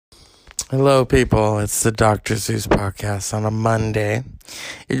Hello, people. It's the Dr. Zeus podcast on a Monday.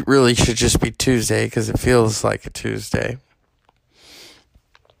 It really should just be Tuesday because it feels like a Tuesday.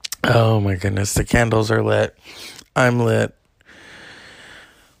 Oh my goodness, the candles are lit. I'm lit.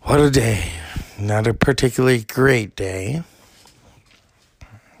 What a day. Not a particularly great day.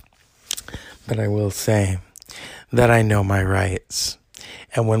 But I will say that I know my rights.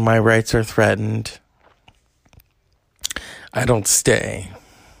 And when my rights are threatened, I don't stay.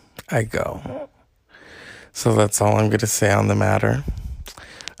 I go. So that's all I'm going to say on the matter.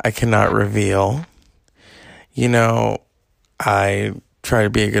 I cannot reveal. I try to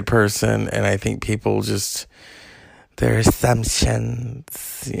be a good person, and I think people just, their assumptions,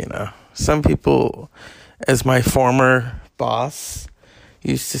 Some people, as my former boss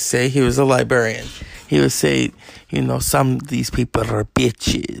used to say, he was a librarian. He would say, some of these people are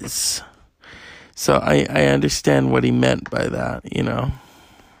bitches. So I understand what he meant by that,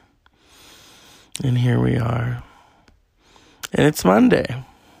 And here we are. And it's Monday.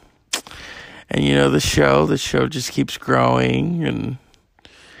 And the show just keeps growing and,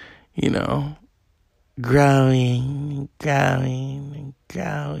 growing.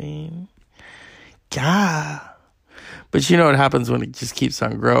 Yeah. But you know what happens when it just keeps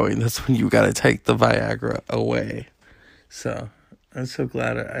on growing? That's when you got to take the Viagra away. So I'm so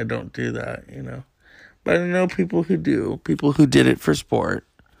glad I don't do that, But I know people who do. People who did it for sport.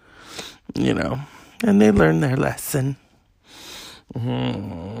 And they learn their lesson.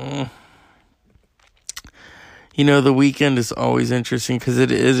 The weekend is always interesting because it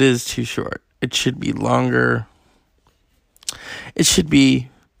is too short. It should be longer. It should be,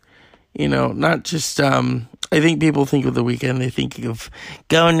 not just, I think people think of the weekend, they think of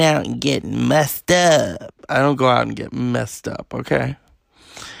going out and getting messed up. I don't go out and get messed up, okay?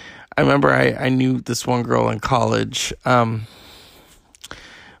 I remember I knew this one girl in college,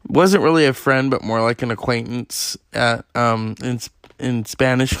 wasn't really a friend, but more like an acquaintance at in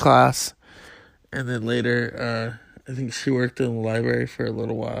Spanish class. And then later, I think she worked in the library for a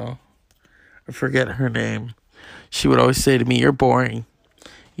little while. I forget her name. She would always say to me, "You're boring.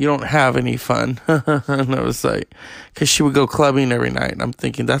 You don't have any fun." And I was like, because she would go clubbing every night. And I'm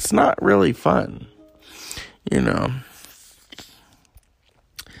thinking, that's not really fun,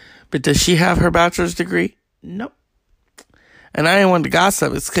 But does she have her bachelor's degree? Nope. And I didn't want to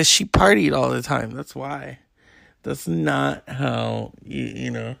gossip. It's because she partied all the time. That's why. That's not how,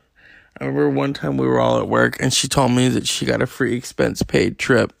 I remember one time we were all at work and she told me that she got a free expense paid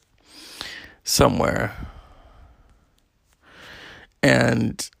trip somewhere.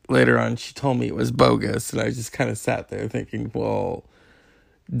 And later on she told me it was bogus. And I just kind of sat there thinking, well,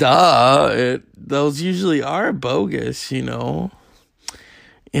 duh. Those usually are bogus,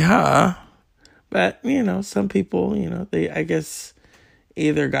 Yeah. But, some people, they, I guess,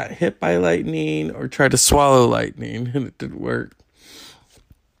 either got hit by lightning or tried to swallow lightning, and it didn't work.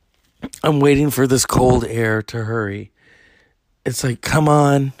 I'm waiting for this cold air to hurry. It's like, come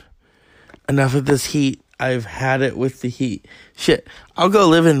on. Enough of this heat. I've had it with the heat. Shit, I'll go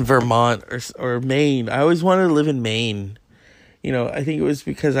live in Vermont or Maine. I always wanted to live in Maine. I think it was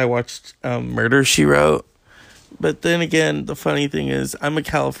because I watched Murder, She Wrote. But then again, the funny thing is, I'm a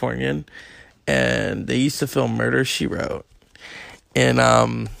Californian. And they used to film Murder, She Wrote in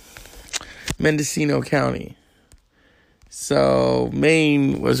Mendocino County. So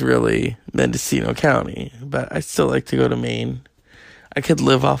Maine was really Mendocino County. But I still like to go to Maine. I could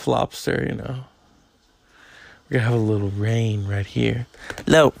live off lobster, We're going to have a little rain right here.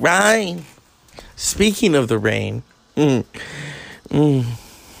 Little rain. Speaking of the rain.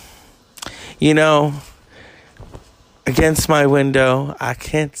 Against my window, I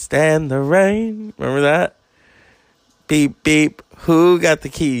can't stand the rain. Remember that? Beep, beep. Who got the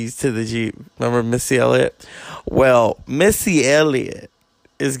keys to the Jeep? Remember Missy Elliott? Well, Missy Elliott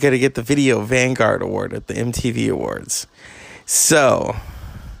is going to get the Video Vanguard Award at the MTV Awards. So,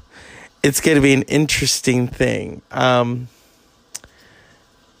 it's going to be an interesting thing. I'm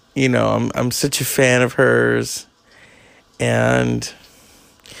such a fan of hers. And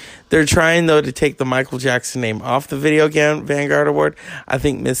they're trying, though, to take the Michael Jackson name off the Video Vanguard Award. I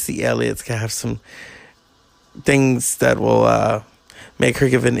think Missy Elliott's going to have some things that will make her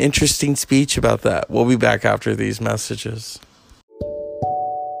give an interesting speech about that. We'll be back after these messages.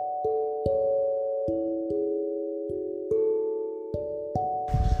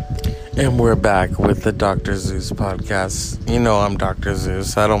 And we're back with the Dr. Zeus podcast. I'm Dr.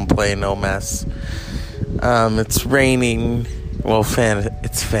 Zeus. I don't play no mess. It's raining. Well,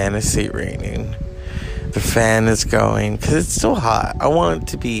 it's fantasy raining. The fan is going because it's still hot. I want it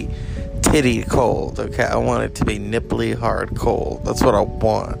to be titty cold, okay? I want it to be nipply hard cold. That's what I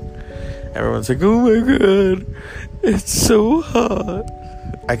want. Everyone's like, oh my god, it's so hot.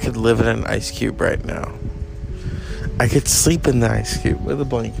 I could live in an ice cube right now. I could sleep in the ice cube with a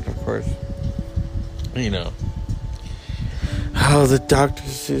blanket, of course. You know. Oh, the Dr.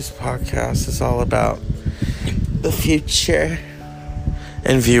 Seuss podcast is all about the future.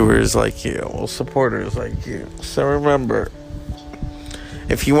 And viewers like you. Well, supporters like you. So remember,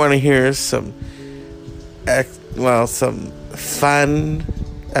 if you want to hear some fun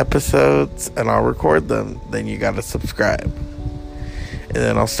episodes, and I'll record them, then you gotta subscribe. And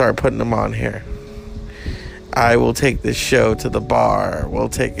then I'll start putting them on here. I will take this show to the bar. We'll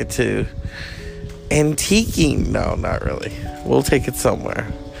take it to antiquing. No, not really. We'll take it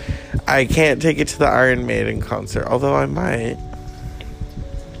somewhere. I can't take it to the Iron Maiden concert, although I might.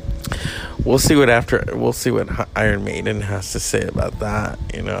 We'll see what Iron Maiden has to say about that,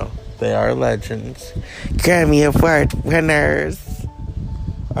 you know. They are legends. Grammy Award winners.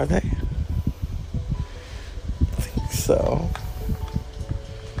 Are they? I think so.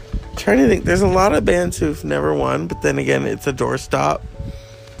 I'm trying to think. There's a lot of bands who've never won, but then again, it's a doorstop.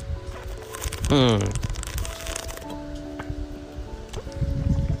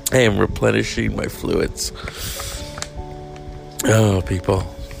 I am replenishing my fluids. Oh, people.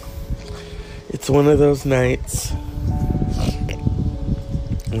 It's one of those nights.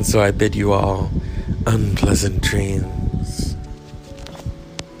 And so I bid you all unpleasant dreams.